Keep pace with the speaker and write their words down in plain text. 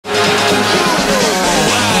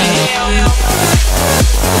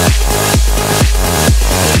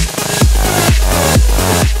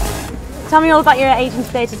me all about your 18 to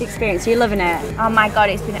 30s experience. Are you loving it? Oh my God,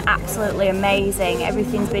 it's been absolutely amazing.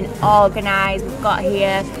 Everything's been organised. We've got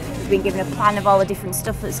here, we've been given a plan of all the different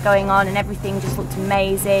stuff that's going on, and everything just looked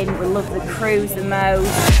amazing. We love the cruise the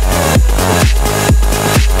most.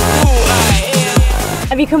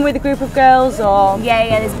 Have you come with a group of girls or?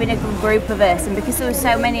 Yeah, there's been a good group of us, and because there were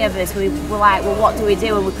so many of us, we were like, well, what do we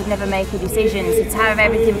do? And we could never make a decision. So to have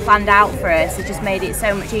everything planned out for us, it just made it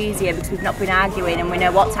so much easier because we've not been arguing and we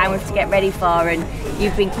know what time we have to get ready for, and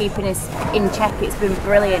you've been keeping us in check. It's been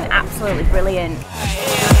brilliant, absolutely brilliant.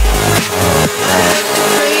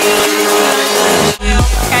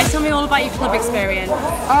 Guys, tell me all about your club experience.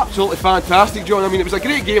 Absolutely fantastic, John. I mean, it was a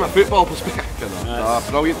great game of football perspective.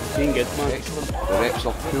 Brilliant. Been good, man. Excellent. The reps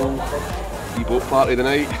are cool. The boat party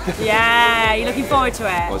tonight. Yeah, you're looking forward to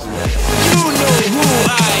it? Wasn't it? You know who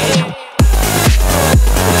I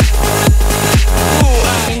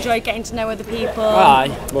am. You enjoyed getting to know other people? Aye.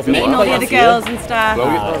 Meeting all the other girls and stuff?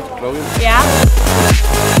 Brilliant, man. Brilliant. Yeah?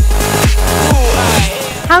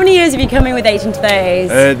 How many years have you come in with 18 to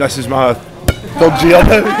 30s? This is my third year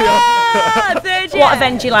now. Third year. What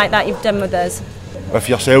event do you like that you've done with us? With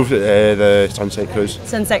yourself at the Sunset Cruise.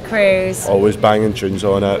 Sunset Cruise. Always banging tunes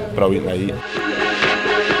on it, brilliant night.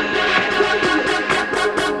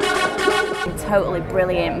 Totally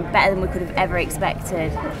brilliant, better than we could have ever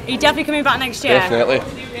expected. Are you definitely coming back next year? Definitely.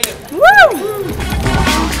 Woo!